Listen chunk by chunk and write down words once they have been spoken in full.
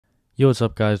Yo, what's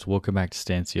up guys? Welcome back to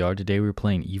StanCR. Today we're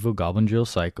playing Evo Goblin Drill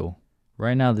Cycle.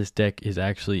 Right now this deck is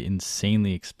actually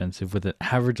insanely expensive with an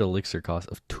average elixir cost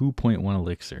of 2.1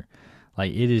 elixir.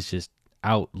 Like, it is just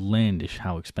outlandish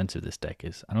how expensive this deck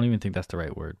is. I don't even think that's the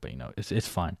right word, but it's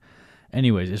fine.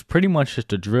 Anyways, it's pretty much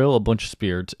just a drill, a bunch of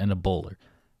spirits, and a bowler.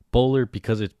 Bowler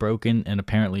because it's broken, and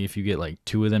apparently if you get like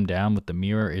two of them down with the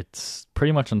mirror, it's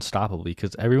pretty much unstoppable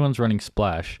because everyone's running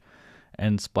Splash,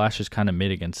 and Splash is kind of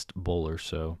mid against Bowler,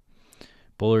 so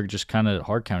Bowler just kind of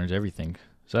hard counters everything.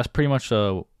 So that's pretty much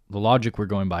the logic we're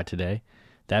going by today.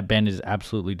 That band is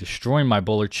absolutely destroying my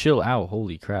Bowler. Chill out.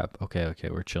 Holy crap. Okay,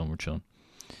 we're chilling.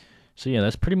 So yeah,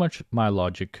 that's pretty much my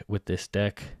logic with this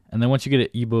deck. And then once you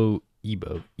get an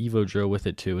Evo drill with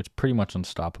it too, it's pretty much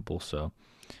unstoppable. So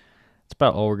that's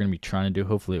about all we're going to be trying to do.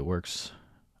 Hopefully it works.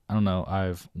 I don't know.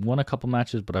 I've won a couple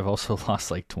matches, but I've also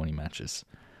lost like 20 matches.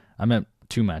 I meant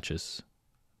 2 matches.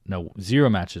 No, 0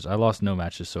 matches. I lost no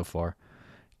matches so far.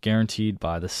 Guaranteed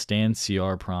by the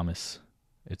StanCR promise.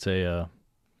 It's a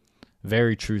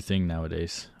very true thing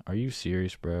nowadays. Are you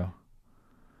serious, bro?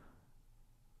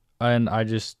 And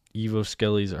Evo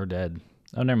Skellies are dead.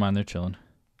 Oh, never mind, they're chilling.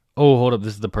 Oh, hold up,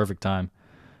 this is the perfect time.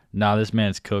 Nah, this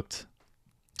man's cooked.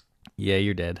 Yeah,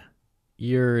 you're dead.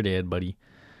 You're dead, buddy.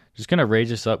 Just gonna rage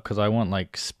this up because I want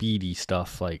like speedy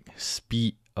stuff. Like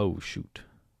speed. Oh, shoot.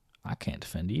 I can't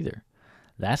defend either.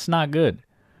 That's not good.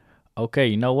 Okay,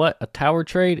 you know what? A tower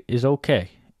trade is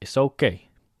okay. It's okay.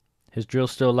 His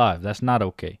drill's still alive. That's not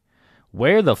okay.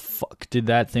 Where the fuck did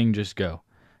that thing just go?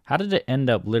 How did it end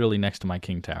up literally next to my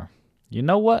king tower? You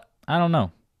know what? I don't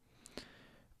know.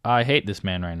 I hate this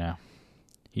man right now.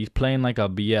 He's playing like a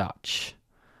biatch.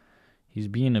 He's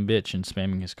being a bitch and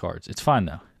spamming his cards. It's fine,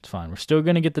 though. It's fine. We're still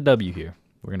going to get the W here.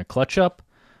 We're going to clutch up,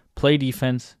 play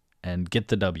defense, and get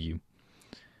the W.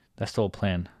 That's the whole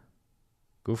plan.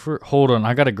 Go for it. Hold on,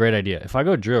 I got a great idea. If I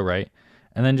go drill, right,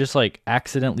 and then just like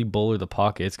accidentally bowler the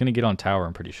pocket, it's going to get on tower,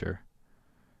 I'm pretty sure.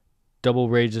 Double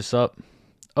rage this up.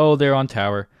 Oh, they're on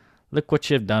tower. Look what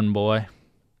you've done, boy.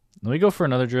 Let me go for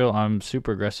another drill. I'm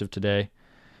super aggressive today.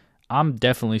 I'm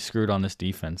definitely screwed on this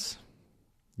defense.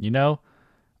 You know,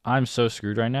 I'm so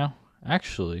screwed right now.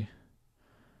 Actually,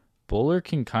 bowler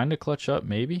can kind of clutch up,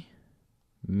 maybe.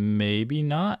 Maybe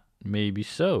not. Maybe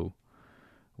so.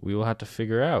 We will have to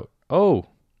figure out. Oh,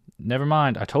 never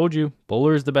mind. I told you.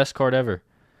 Bowler is the best card ever.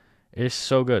 It is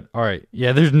so good. All right.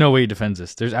 Yeah, there's no way he defends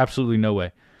this. There's absolutely no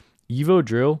way. Evo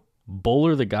drill,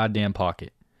 bowler the goddamn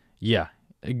pocket. Yeah.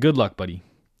 Good luck, buddy.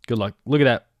 Good luck. Look at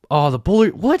that. Oh, the bowler.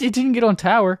 What? It didn't get on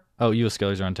tower. Oh, Evo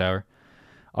Skellies are on tower.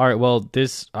 All right. Well,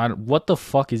 what the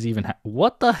fuck is even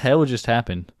what the hell just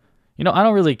happened? You know, I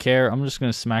don't really care. I'm just going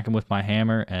to smack him with my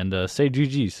hammer and say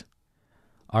GG's.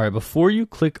 All right. Before you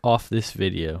click off this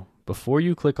video,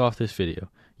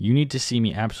 you need to see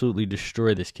me absolutely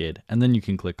destroy this kid, and then you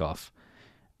can click off.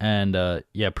 And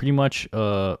yeah, pretty much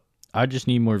I just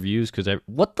need more views because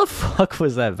what the fuck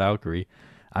was that Valkyrie?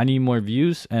 I need more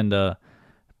views, and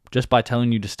just by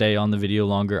telling you to stay on the video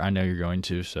longer, I know you're going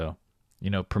to. So,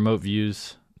 promote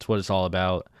views. It's what it's all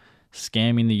about.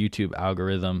 Scamming the YouTube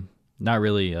algorithm. Not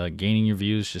really gaining your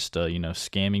views, just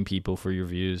scamming people for your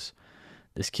views.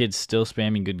 This kid's still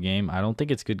spamming good game. I don't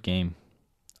think it's good game.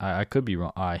 I could be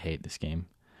wrong. I hate this game.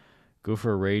 Go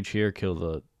for a rage here.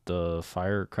 Kill the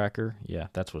firecracker. Yeah,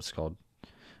 that's what it's called.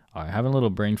 All right, having a little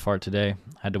brain fart today.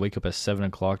 I had to wake up at 7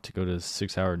 o'clock to go to the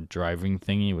 6-hour driving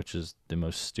thingy, which is the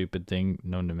most stupid thing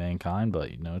known to mankind,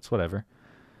 but, it's whatever.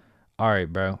 All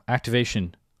right, bro.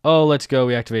 Activation. Oh, let's go.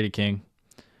 We activated King.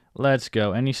 Let's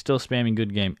go. And he's still spamming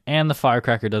good game. And the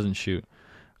firecracker doesn't shoot.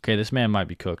 Okay, this man might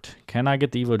be cooked. Can I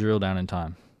get the Evo drill down in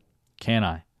time? Can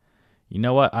I? You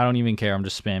know what? I don't even care. I'm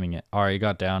just spamming it. All right, it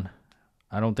got down.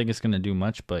 I don't think it's going to do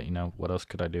much, but, what else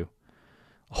could I do?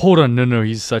 Hold on. No.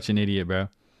 He's such an idiot, bro.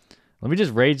 Let me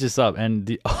just rage this up.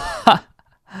 And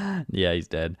yeah, he's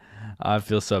dead. I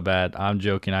feel so bad. I'm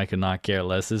joking. I could not care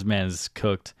less. This man's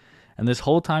cooked. And this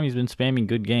whole time he's been spamming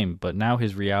good game, but now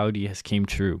his reality has came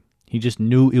true. He just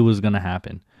knew it was going to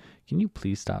happen. Can you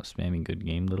please stop spamming good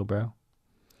game, little bro?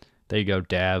 There you go,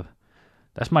 dab.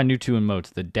 That's my new 2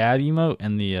 emotes. The dab emote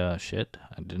and the shit.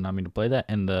 I did not mean to play that.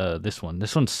 And this one.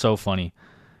 This one's so funny.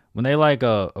 When they like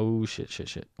oh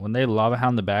shit. When they lava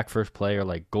hound the back first play or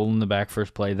like gold in the back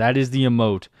first play, that is the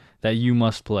emote that you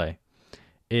must play.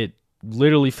 It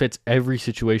literally fits every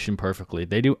situation perfectly.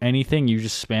 They do anything, you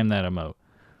just spam that emote.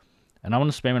 And I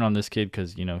want to spam it on this kid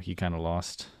because, he kind of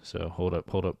lost. So hold up.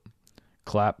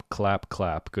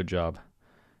 Clap. Good job.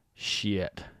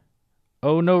 Shit.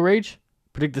 Oh, no rage?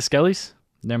 Predict the Skellies?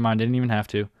 Never mind, didn't even have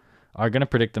to. All right, gonna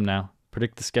predict them now.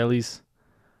 Predict the Skellies.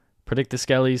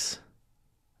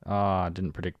 Ah, I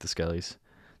didn't predict the Skellies.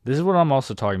 This is what I'm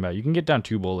also talking about. You can get down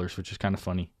 2 bowlers, which is kind of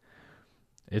funny.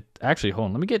 It actually,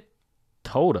 hold on.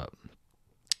 Hold up.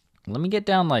 Let me get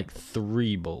down like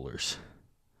 3 bowlers.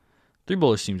 3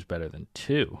 bowlers seems better than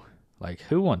 2. Like,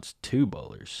 who wants 2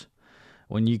 bowlers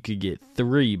when you could get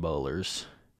 3 bowlers?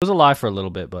 It was a lie for a little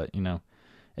bit, but, you know,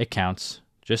 it counts.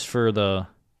 Just for the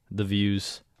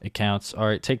views, it counts. All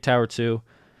right, take tower 2.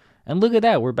 And look at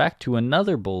that. We're back to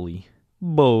another Bowley.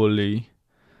 Bowley.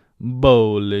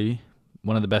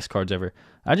 One of the best cards ever.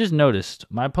 I just noticed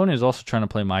my opponent is also trying to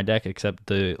play my deck, except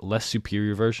the less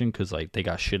superior version, because like they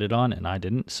got shitted on and I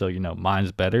didn't. So, you know,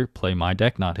 mine's better. Play my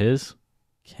deck, not his.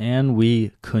 Can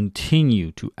we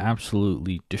continue to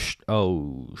absolutely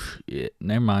oh, shit.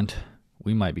 Never mind.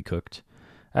 We might be cooked.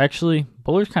 Actually,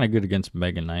 Bowler's kind of good against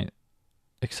Mega Knight.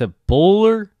 Except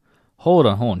Bowler? Hold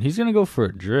on. He's going to go for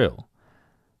a drill.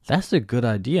 That's a good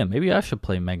idea. Maybe I should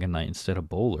play Mega Knight instead of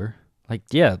Bowler. Like,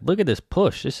 yeah, look at this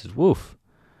push. This is woof.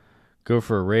 Go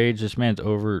for a rage. This man's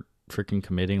over freaking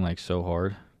committing like so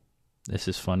hard. This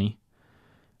is funny.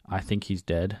 I think he's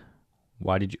dead.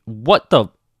 Why did you... What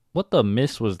the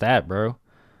miss was that, bro?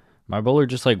 My bowler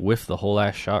just like whiffed the whole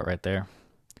ass shot right there.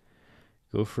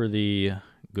 Go for the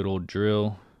good old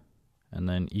drill. And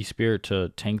then E-Spirit to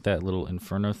tank that little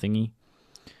Inferno thingy.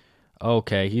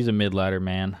 Okay, he's a mid-ladder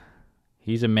man.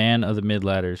 He's a man of the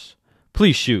mid-ladders.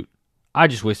 Please shoot. I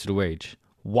just wasted a rage.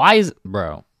 Why is...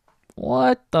 Bro.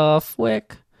 What the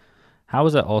flick? How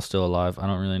is that all still alive? I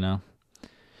don't really know.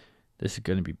 This is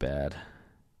going to be bad.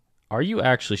 Are you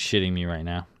actually shitting me right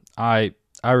now? I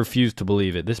refuse to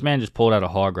believe it. This man just pulled out a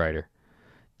Hog Rider.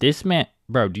 This man...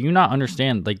 Bro, do you not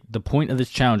understand? Like, the point of this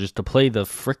challenge is to play the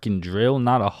freaking drill,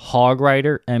 not a Hog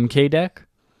Rider MK deck?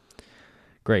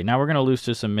 Great. Now we're going to lose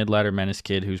to some mid-ladder menace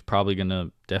kid who's probably going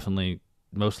to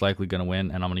most likely going to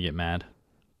win, and I'm going to get mad.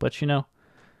 But, you know,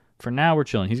 for now, we're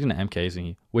chilling. He's going to MK, isn't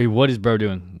he? Wait, what is bro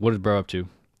doing? What is bro up to?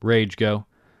 Rage, go.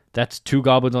 That's 2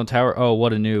 goblins on tower. Oh,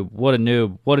 what a noob. What a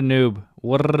noob. What a noob.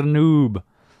 What a noob.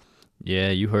 Yeah,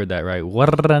 you heard that right. What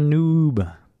a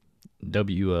noob.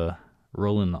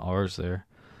 Rolling the R's there.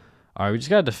 All right, we just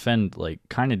got to defend, like,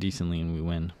 kind of decently and we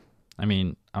win. I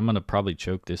mean, I'm going to probably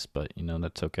choke this, but, you know,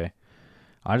 that's okay.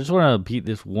 I just want to beat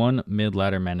this one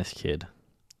mid-ladder menace kid.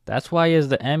 That's why he has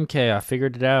the MK. I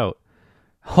figured it out.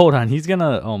 Hold on, he's going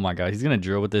to... Oh, my God, he's going to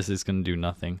drill with this. It's going to do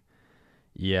nothing.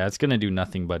 Yeah, it's going to do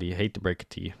nothing, buddy. Hate to break it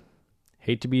to you.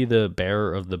 Hate to be the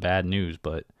bearer of the bad news,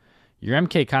 but your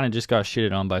MK kind of just got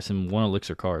shitted on by some 1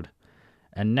 elixir card.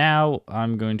 And now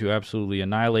I'm going to absolutely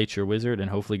annihilate your wizard and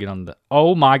hopefully get on the...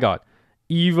 Oh my god.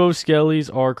 Evo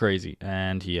Skellies are crazy.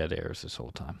 And he had errors this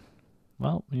whole time.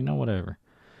 Well, you know, whatever.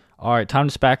 Alright, time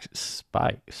to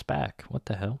spack. What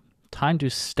the hell? Time to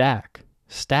stack.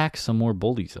 Stack some more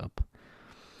bullies up.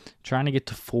 Trying to get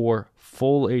to 4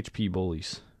 full HP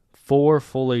bullies. 4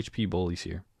 full HP bullies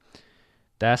here.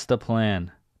 That's the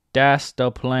plan. That's the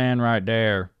plan right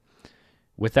there.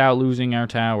 Without losing our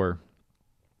tower.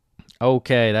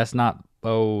 Okay, that's not...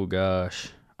 Oh,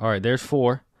 gosh. All right, there's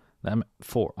 4.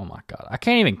 4. Oh, my God. I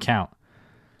can't even count.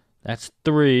 That's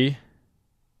 3.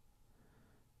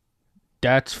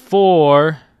 That's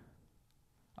 4.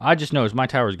 I just noticed my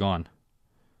tower's gone.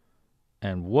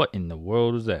 And what in the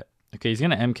world is that? Okay, he's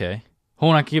going to MK.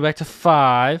 Hold on, I can get back to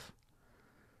 5.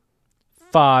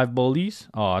 5 bullies.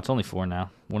 Oh, it's only 4 now.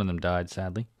 One of them died,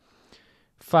 sadly.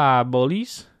 5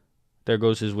 bullies. There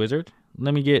goes his wizard.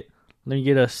 Let me get a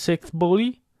 6th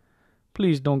bully.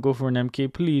 Please don't go for an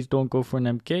MK. Please don't go for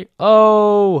an MK.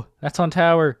 Oh, that's on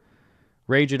tower.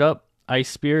 Rage it up. Ice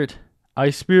Spirit.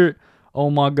 Ice Spirit. Oh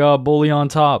my god, bully on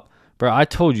top. Bro, I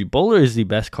told you, Bowler is the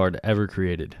best card ever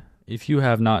created. If you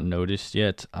have not noticed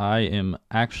yet, I am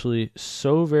actually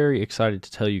so very excited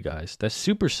to tell you guys that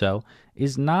Supercell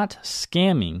is not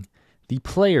scamming the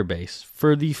player base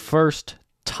for the first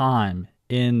time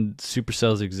in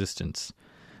Supercell's existence.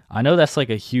 I know that's like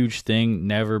a huge thing,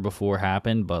 never before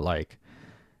happened, but like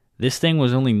this thing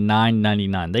was only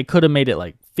 $9.99. They could have made it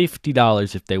like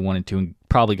 $50 if they wanted to and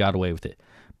probably got away with it.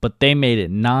 But they made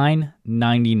it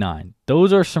 $9.99.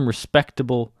 Those are some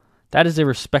respectable, that is a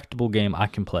respectable game I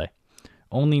can play.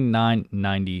 Only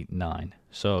 $9.99.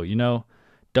 So, you know,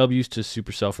 W's to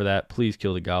Supercell for that. Please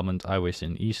kill the goblins. I wasted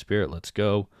an E-Spirit. Let's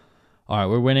go. All right,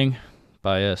 we're winning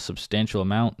by a substantial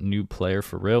amount. New player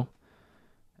for real.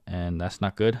 And that's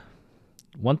not good.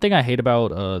 One thing I hate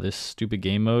about this stupid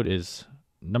game mode is,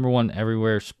 number one,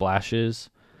 everywhere splashes.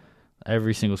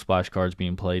 Every single splash card is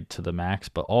being played to the max.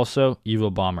 But also, Evil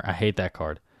Bomber. I hate that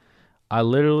card. I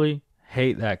literally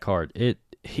hate that card. It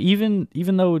even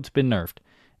though it's been nerfed,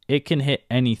 it can hit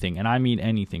anything. And I mean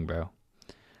anything, bro.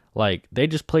 Like, they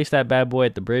just place that bad boy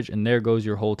at the bridge, and there goes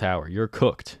your whole tower. You're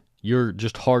cooked. You're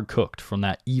just hard cooked from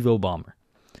that Evo Bomber.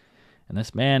 And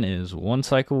this man is one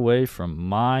cycle away from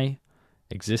my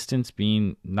existence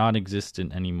being not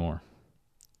existent anymore.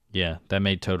 Yeah, that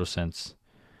made total sense.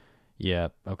 Yeah,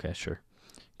 okay, sure.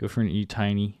 Go for an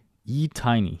E-Tiny.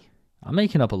 E-Tiny. I'm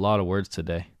making up a lot of words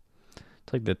today.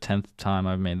 It's like the 10th time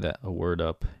I've made that a word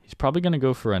up. He's probably going to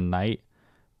go for a Knight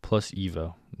plus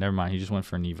Evo. Never mind, he just went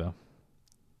for an Evo.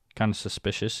 Kind of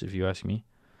suspicious, if you ask me.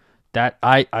 That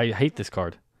I hate this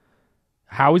card.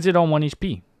 How is it on 1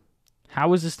 HP?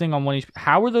 How is this thing on 1 HP?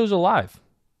 How are those alive?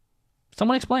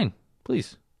 Someone explain,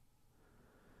 please.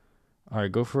 All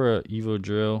right, go for a Evo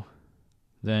Drill.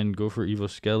 Then go for Evo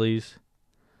Skellies.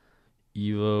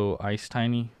 Evo Ice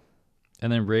Tiny.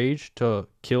 And then Rage to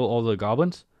kill all the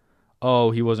goblins.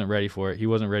 Oh, he wasn't ready for it. He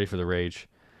wasn't ready for the Rage.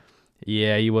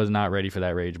 Yeah, he was not ready for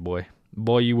that Rage, boy.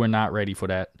 Boy, you were not ready for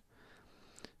that.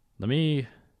 Let me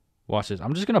watch this.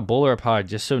 I'm just going to bowler up high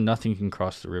just so nothing can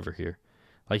cross the river here.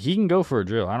 Like, he can go for a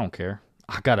drill. I don't care.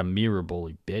 I got a mirror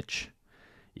bully, bitch.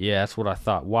 Yeah, that's what I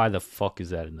thought. Why the fuck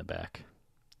is that in the back?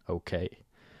 Okay.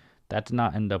 That did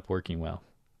not end up working well.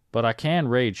 But I can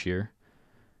Rage here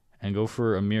and go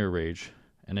for a mirror Rage.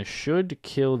 And it should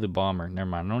kill the Bomber. Never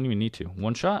mind. I don't even need to.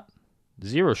 1 shot?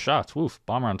 0 shots. Woof.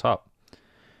 Bomber on top.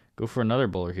 Go for another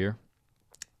bowler here.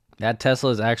 That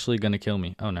Tesla is actually going to kill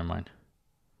me. Oh, never mind.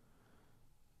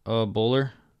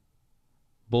 Bowler.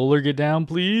 Bowler, get down,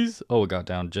 please. Oh, it got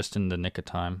down just in the nick of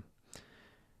time.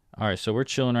 All right, so we're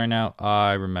chilling right now.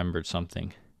 I remembered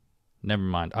something. Never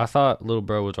mind. I thought little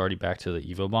bro was already back to the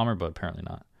Evo Bomber, but apparently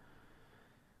not.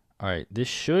 All right, this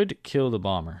should kill the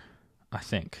Bomber, I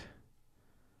think.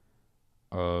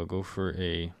 Go for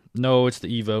a... No, it's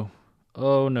the Evo.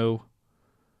 Oh, no.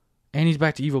 And he's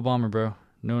back to Evo Bomber, bro.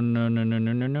 No, no, no, no,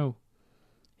 no, no, no.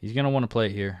 He's going to want to play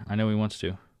it here. I know he wants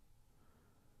to.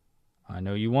 I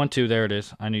know you want to. There it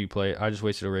is. I knew you play it. I just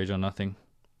wasted a Rage on nothing.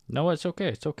 No, it's okay.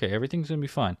 It's okay. Everything's going to be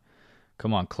fine.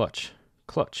 Come on, clutch.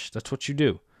 Clutch. That's what you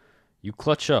do. You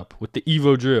clutch up with the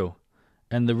Evo Drill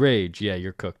and the Rage. Yeah,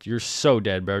 you're cooked. You're so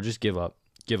dead, bro. Just give up.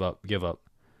 Give up. Give up.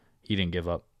 He didn't give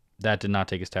up. That did not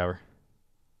take his tower.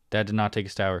 That did not take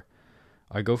his tower.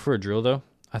 I go for a drill, though.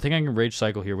 I think I can Rage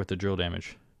cycle here with the drill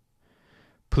damage.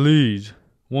 Please.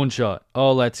 1 shot.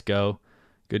 Oh, let's go.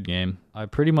 Good game. I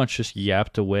pretty much just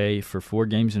yapped away for 4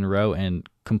 games in a row and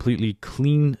completely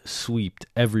clean sweeped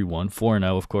everyone. 4-0,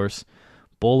 of course.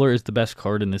 Bowler is the best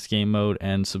card in this game mode,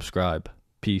 and subscribe.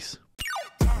 Peace.